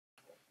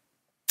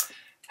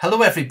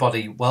Hello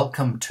everybody,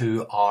 welcome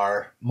to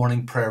our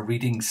morning prayer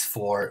readings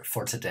for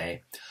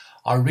today.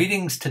 Our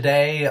readings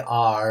today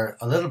are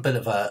a little bit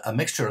of a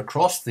mixture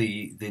across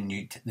the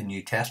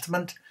New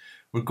Testament.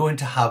 We're going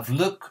to have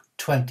Luke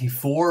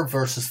 24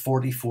 verses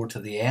 44 to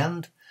the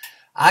end,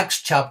 Acts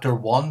chapter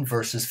 1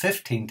 verses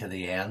 15 to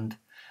the end,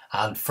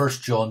 and 1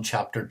 John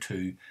chapter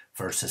 2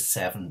 verses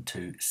 7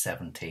 to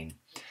 17.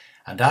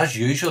 And as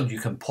usual,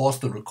 you can pause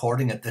the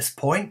recording at this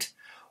point,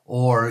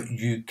 or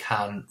you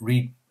can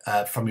read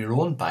from your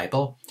own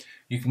Bible.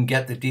 You can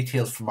get the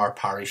details from our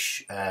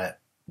parish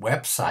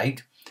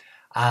website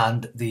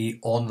and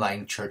the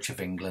online Church of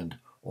England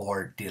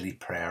or daily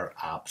prayer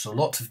app. So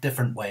lots of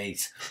different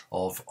ways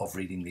of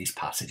reading these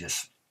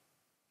passages.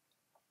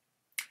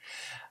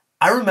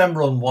 I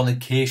remember on one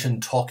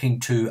occasion talking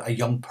to a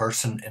young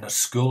person in a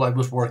school I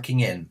was working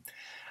in,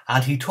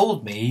 and he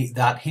told me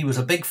that he was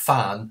a big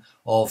fan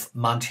of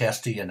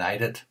Manchester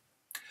United.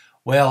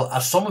 Well,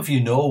 as some of you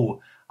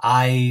know,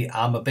 I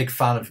am a big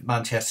fan of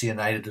Manchester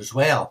United as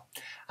well,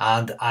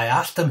 and I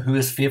asked him who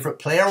his favourite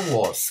player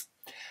was.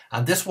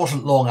 And this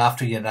wasn't long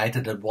after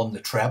United had won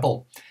the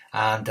treble,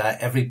 and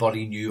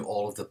everybody knew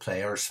all of the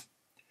players.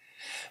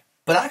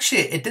 But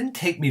actually, it didn't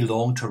take me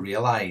long to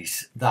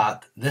realise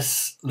that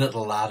this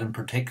little lad in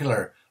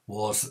particular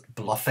was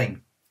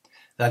bluffing,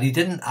 that he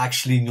didn't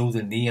actually know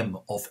the name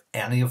of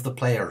any of the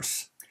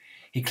players.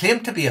 He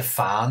claimed to be a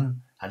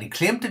fan and he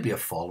claimed to be a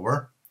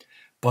follower,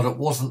 but it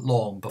wasn't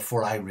long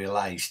before I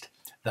realised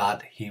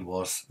that he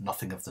was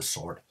nothing of the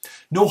sort.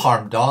 No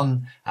harm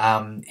done.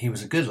 He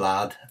was a good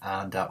lad,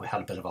 and we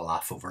had a bit of a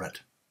laugh over it.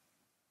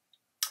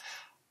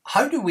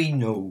 How do we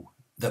know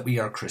that we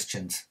are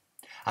Christians?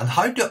 And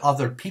how do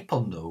other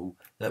people know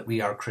that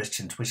we are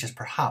Christians? Which is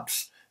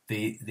perhaps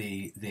the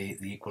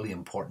equally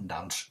important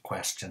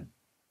question.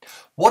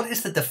 What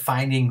is the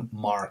defining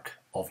mark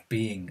of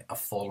being a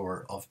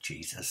follower of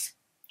Jesus?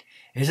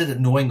 Is it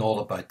knowing all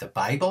about the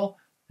Bible,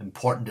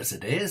 important as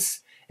it is?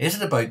 Is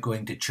it about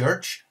going to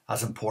church,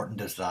 as important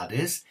as that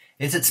is?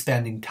 Is it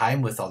spending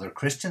time with other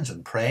Christians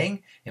and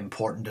praying,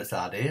 important as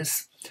that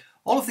is?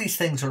 All of these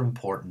things are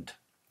important.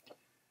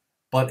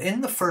 But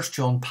in the 1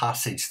 John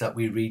passage that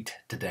we read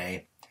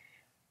today,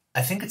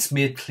 I think it's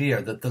made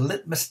clear that the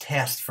litmus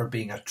test for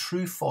being a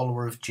true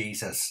follower of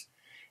Jesus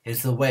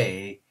is the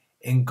way,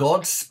 in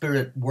God's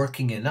Spirit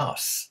working in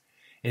us,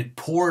 it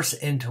pours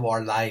into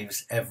our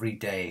lives every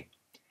day.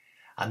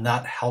 And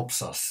that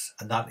helps us,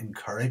 and that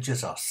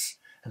encourages us,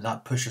 and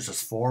that pushes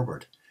us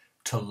forward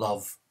to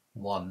love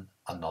one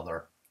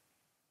another.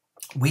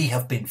 We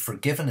have been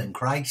forgiven in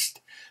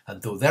Christ,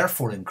 and though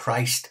therefore in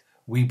Christ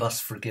we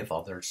must forgive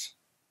others.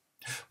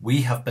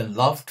 We have been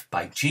loved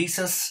by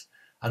Jesus,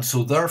 and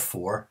so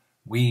therefore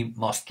we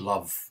must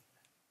love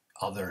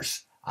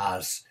others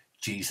as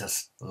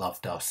Jesus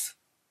loved us.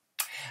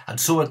 And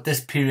so at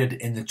this period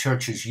in the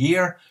church's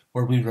year,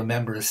 where we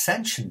remember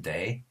Ascension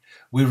Day,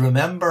 we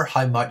remember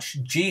how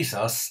much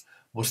Jesus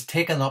was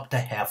taken up to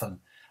heaven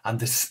and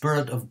the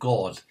Spirit of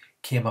God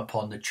came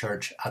upon the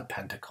church at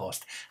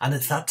Pentecost. And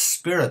it's that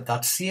Spirit,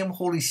 that same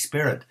Holy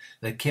Spirit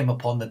that came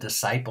upon the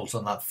disciples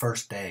on that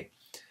first day,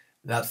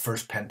 that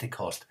first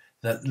Pentecost,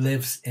 that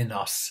lives in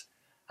us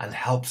and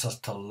helps us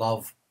to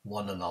love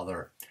one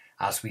another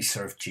as we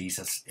serve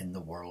Jesus in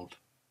the world.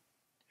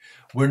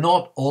 We're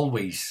not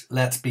always,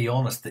 let's be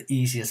honest, the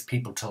easiest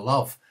people to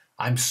love.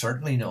 I'm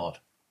certainly not.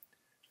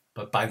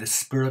 But by the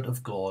Spirit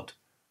of God,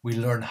 we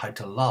learn how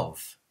to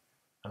love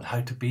and how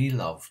to be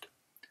loved,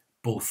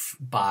 both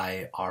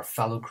by our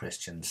fellow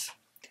Christians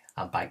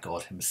and by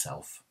God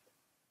Himself.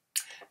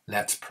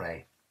 Let's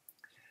pray.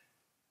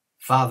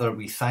 Father,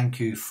 we thank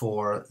you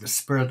for the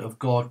Spirit of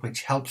God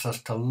which helps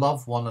us to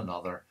love one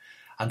another,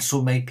 and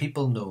so may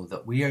people know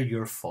that we are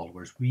your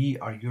followers, we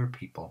are your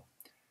people,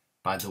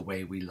 by the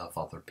way we love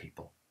other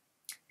people.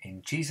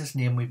 In Jesus'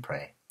 name we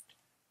pray.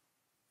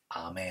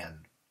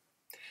 Amen.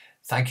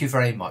 Thank you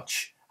very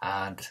much,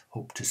 and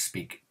hope to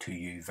speak to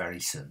you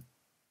very soon.